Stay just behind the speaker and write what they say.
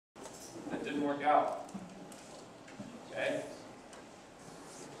didn't work out. Okay?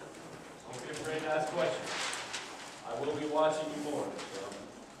 Don't be afraid to ask questions. I will be watching you more, so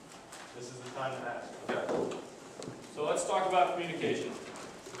this is the time to ask. Okay. So let's talk about communication.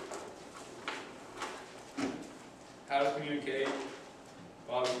 How to communicate,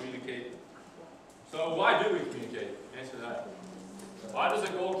 why we communicate. So why do we communicate? Answer that. Why does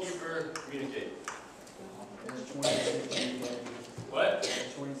a goalkeeper communicate? What?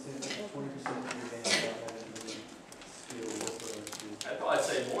 20% of your game. I thought I'd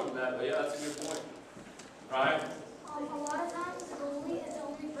say more than that, but yeah, that's a good point. Ryan? A lot of times the goalie is the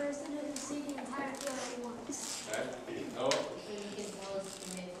only person who can see the entire field at once. Okay. No? So you can tell us to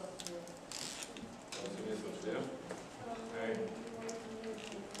make what to do. What to do? Okay.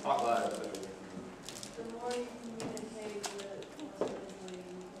 Talk louder. The more you communicate with, the more quickly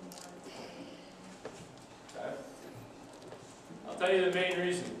you can learn. Okay. I'll tell you the main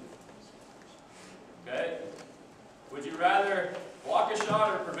reason. Okay? Would you rather block a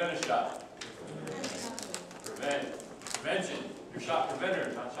shot or prevent a shot? Prevent. Prevention. You're shot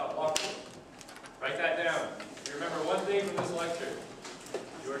preventers, not shot blockers. Write that down. You remember one thing from this lecture.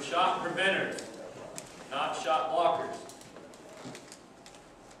 You are shot preventers, not shot blockers.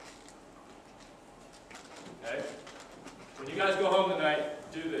 Okay? When you guys go home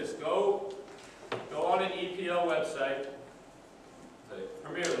tonight, do this. Go on an EPL website, the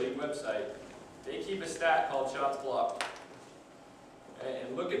Premier League website. They keep a stat called shots blocked. Okay?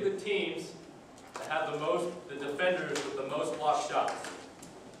 And look at the teams that have the defenders with the most blocked shots.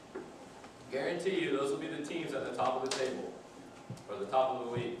 Guarantee you those will be the teams at the top of the table, or the top of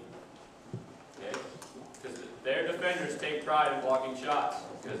the league. Okay? Because their defenders take pride in blocking shots,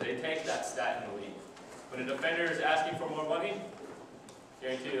 because they take that stat in the league. When a defender is asking for more money,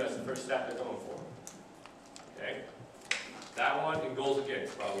 guarantee you that's the first stat they're going for. Okay? That one and goals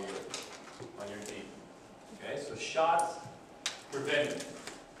against, probably, on your team. Okay? So shots prevented.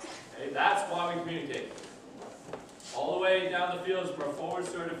 Okay? That's why we communicate. All the way down the field from our forwards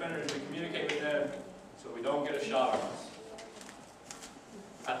to our defenders, we communicate with them so we don't get a shot on us.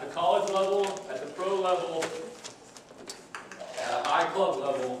 At the college level, at the pro level, at a high club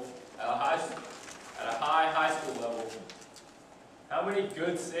level, at a high school level, how many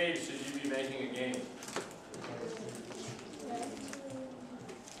good saves should you be making a game?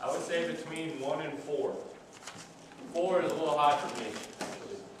 I would say between 1 and 4. 4 is a little high for me,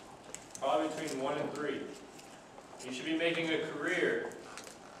 actually. Probably between 1 and 3. You should be making a career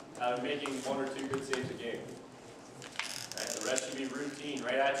out of making 1 or 2 good saves a game. Right? The rest should be routine,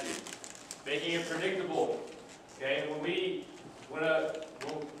 right at you. Making it predictable. Okay?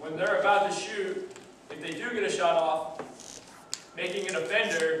 When they're about to shoot, if they do get a shot off, making an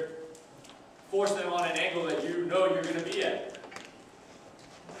offender force them on an angle that you know you're going to be at.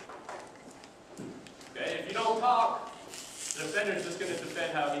 Okay? If you don't talk, the defender's just going to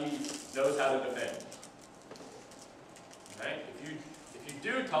defend how he knows how to defend. Right? If you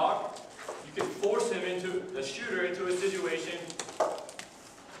do talk, you can force the shooter into a situation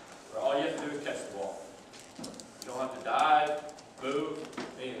where all you have to do is catch the ball. You don't have to dive, move,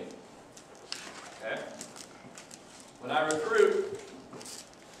 anything. Okay? When I recruit,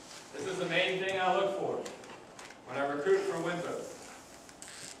 this is the main thing I look for. When I recruit for Winthrop.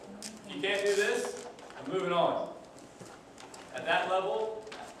 If you can't do this, I'm moving on. At that level,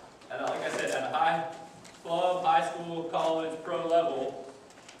 and like I said, at a high club, high school, college, pro level,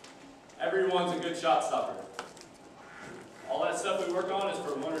 everyone's a good shot stopper. All that stuff we work on is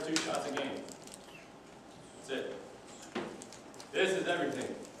for 1 or 2 shots a game. That's it. This is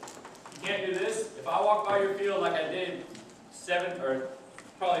everything. You can't do this. If I walk by your field like I did 7 or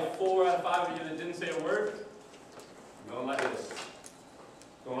probably 4 out of 5 of you that didn't say a word, I'm going like this.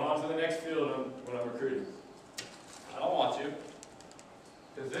 Going on to the next field when I'm recruiting. I don't want you.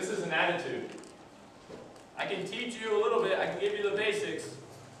 Because this is an attitude. I can teach you a little bit, I can give you the basics,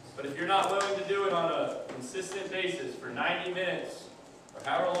 but if you're not willing to do it on a consistent basis for 90 minutes, or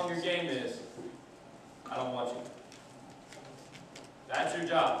however long your game is, I don't want you. That's your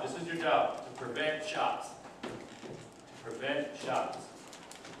job. This is your job, to prevent shots. Prevent shots.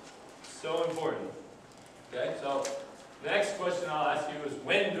 So important. Okay, so the next question I'll ask you is,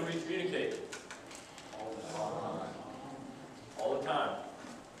 when do we communicate? All the time. All the time.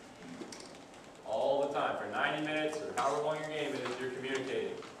 All the time. For 90 minutes or however long your game is, you're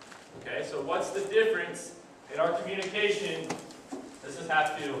communicating. Okay, so what's the difference in our communication? This is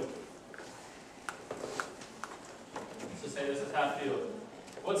half field. Let's just say this is half field.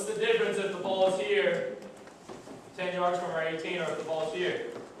 What's the difference if the ball is here, 10 yards from our 18, or if the ball is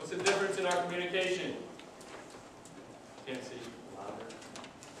here? What's the difference in our communication? Can't see.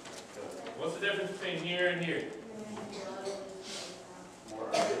 What's the difference between here and here? More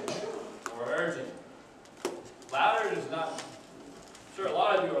urgent. More urgent. Louder is not, sure, a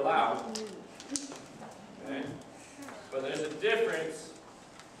lot of you are loud. Okay? But there's a difference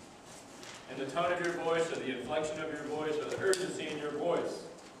in the tone of your voice, or the inflection of your voice, or the urgency in your voice.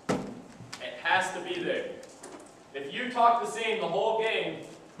 It has to be there. If you talk the same the whole game,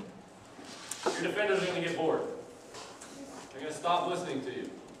 your defenders are going to get bored. They're going to stop listening to you.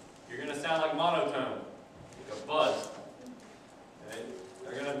 You're going to sound like monotone, like a buzz. Okay?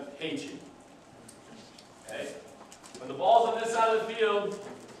 They're going to hate you. Okay? When the ball's on this side of the field,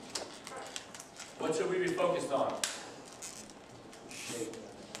 what should we be focused on?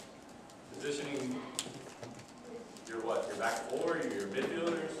 Positioning your what? Your back four, your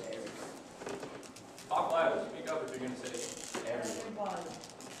midfielders? Talk louder. Speak up if you're going to say Everybody.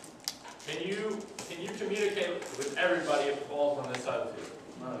 Can you communicate with everybody if the ball's on this side of the field?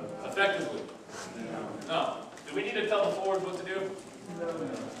 No. Effectively? No. Do we need to tell the forwards what to do?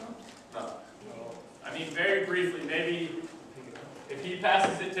 No. I mean, very briefly, maybe if he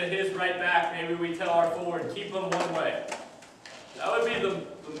passes it to his right back, maybe we tell our forward, keep them one way. That would be the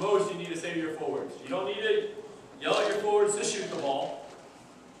most you need to say to your forwards. You don't need to yell at your forwards to shoot the ball.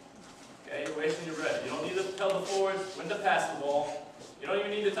 Okay, you're wasting your breath. You don't need to tell the forwards when to pass the ball. You don't even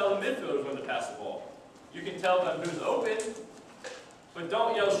need to tell the midfielders when to pass the ball. You can tell them who's open, but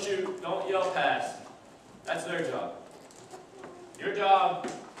don't yell shoot, don't yell pass. That's their job. Your job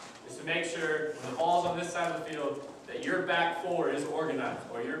is to make sure when the ball's on this side of the field that your back four is organized,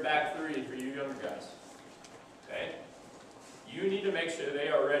 or your back three for you younger guys. Okay? You need to make sure they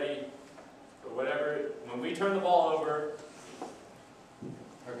are ready for whatever. When we turn the ball over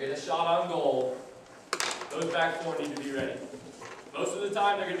or get a shot on goal, those back four need to be ready. Most of the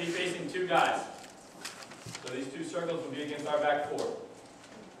time they're going to be facing two guys. So these two circles will be against our back four.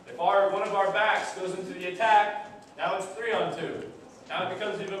 If one of our backs goes into the attack, now it's 3-on-2. Now it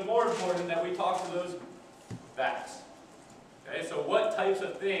becomes even more important that we talk to those backs. Okay, so what types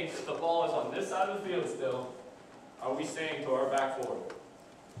of things, if the ball is on this side of the field still, are we saying to our back four?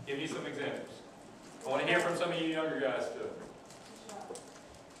 Give me some examples. I want to hear from some of you younger guys too.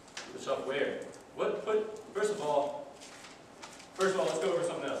 Push up where? First of all, let's go over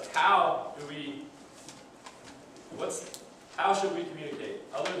something else. How should we communicate?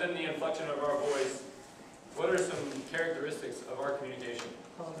 Other than the inflection of our voice, what are some characteristics of our communication?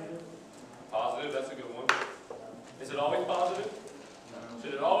 Positive. Positive, that's a good one. Is it always positive?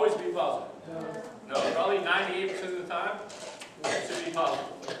 Should it always be positive? No, probably 98% of the time, it should be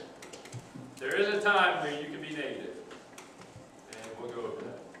positive. There is a time where you can be negative, and we'll go over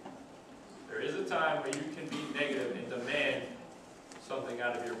that. There is a time where you can be negative and demand something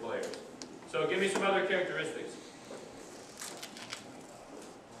out of your players. So give me some other characteristics.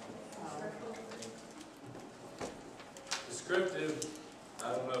 Descriptive,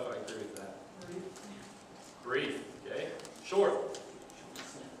 I don't know if I agree with that. Brief, okay? Short.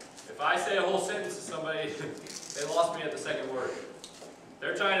 If I say a whole sentence to somebody, they lost me at the second word.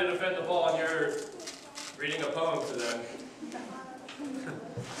 They're trying to defend the ball and you're reading a poem to them.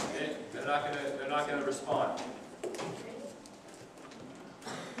 They're not gonna respond.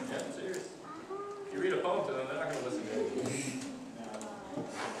 Yeah, I'm serious. If you read a poem to them, they're not gonna listen to you.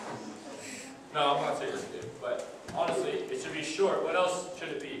 No, I'm not serious, dude. But honestly, it should be short. What else should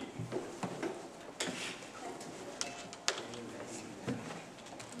it be?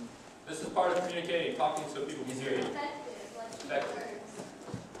 This is part of communicating, talking so people can hear you. Effective.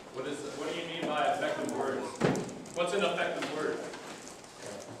 What do you mean by effective words? What's an effective word?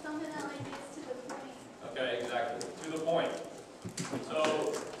 Something that like gets to the point. Okay, exactly. To the point.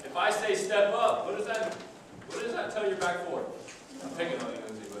 So if I say step up, what does that tell your back four? I'm picking on you,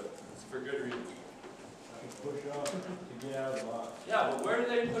 Lindsay, but it's for good reason. Push up to get out of the box. Yeah, but where do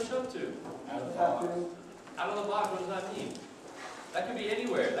they push up to? Out of the box. Out of the box, what does that mean? That could be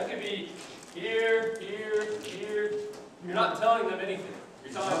anywhere. That could be here, here, here. You're not telling them anything.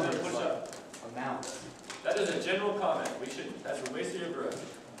 You're telling them to push up. Amount. That is a general comment. That's a waste of your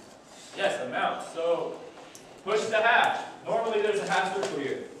breath. Yes, amount. So push to half. Normally there's a half circle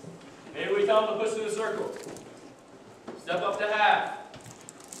here. Maybe we tell them to push to the circle. Step up to half.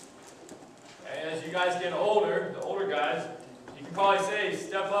 And as you guys get older, the older guys, you can probably say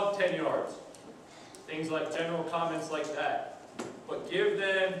step up 10 yards. Things like general comments like that. But give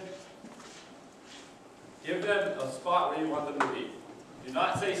them a spot where you want them to be. Do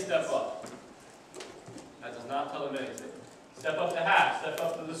not say step up. That does not tell them anything. Step up to half. Step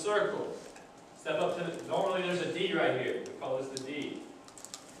up to the circle. Step up to normally there's a D right here. We call this the D.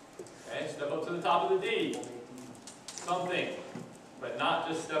 Okay, step up to the top of the D. Something, but not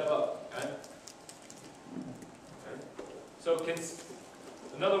just step up. Okay? Okay. So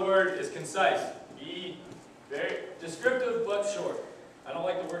another word is concise. Be very descriptive but short. I don't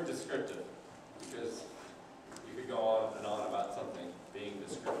like the word descriptive because you could go on and on about something being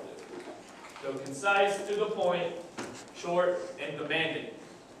descriptive. So concise, to the point, short, and demanding.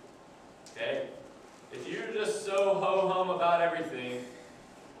 Okay? If you're just so ho-hum about everything,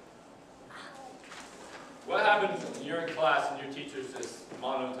 what happens when you're in class and your teacher's just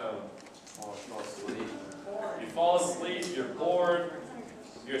monotone? Fall asleep. You fall asleep, you're bored,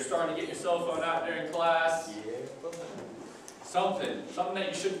 you're starting to get your cell phone out during class. Something that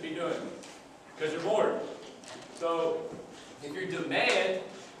you shouldn't be doing because you're bored. So if you demand,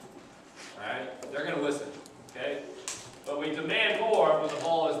 alright, they're going to listen. Okay? But we demand more when the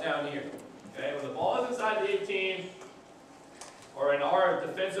ball is down here. Okay? When the ball is inside the 18 or in our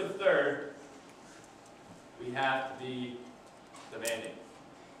defensive third, we have to be demanding.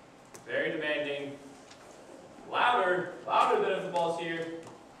 Very demanding. Louder than if the ball's here,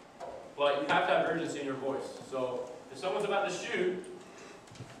 but you have to have urgency in your voice. So if someone's about to shoot,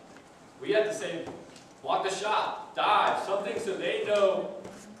 we have to say, block the shot, dive, something so they know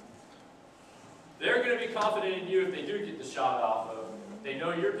they're going to be confident in you if they do get the shot off of. They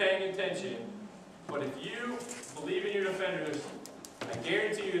know you're paying attention, but if you believe in your defenders, I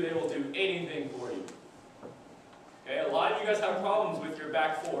guarantee you they will do anything for you. Okay, a lot of you guys have problems with your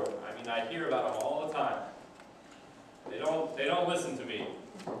back four. I mean, I hear about them all the time. They don't listen to me.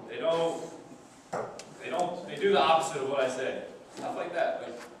 They do the opposite of what I say. Stuff like that.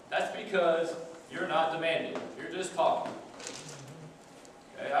 But that's because you're not demanding. You're just talking.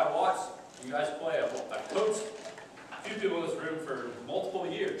 Okay, I've watched you guys play. I've coached a few people in this room for multiple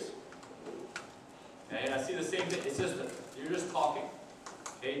years. Okay, and I see the same thing. It's just that you're just talking.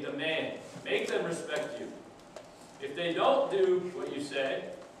 Okay, demand. Make them respect you. If they don't do what you say,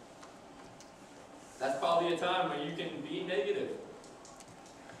 that's probably a time where you can be negative.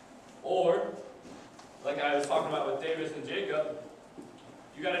 Or, like I was talking about with Davis and Jacob,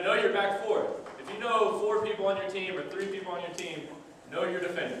 you got to know your back four. If you know 4 people on your team or 3 people on your team, know your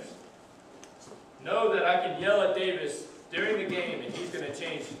defenders. Know that I can yell at Davis during the game and he's going to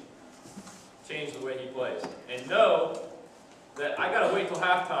change the way he plays. And know that I got to wait till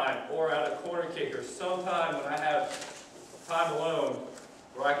halftime or at a corner kick or sometime when I have time alone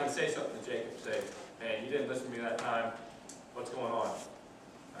where I can say something to Jacob. Say, man, you didn't listen to me that time. What's going on? All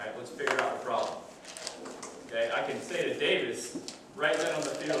right, let's figure out the problem. Okay, I can say to Davis right then on the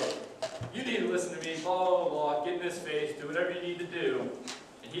field, you need to listen to me, blah, blah, blah, get in his face, do whatever you need to do,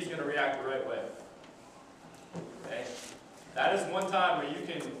 and he's going to react the right way. Okay? That is one time where you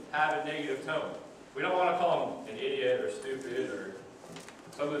can have a negative tone. We don't want to call him an idiot or stupid or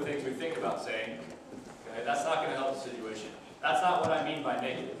some of the things we think about saying. Okay? That's not going to help the situation. That's not what I mean by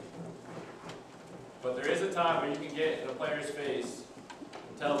negative. But there is a time where you can get in a player's face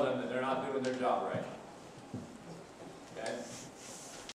and tell them that they're not doing their job right. Okay?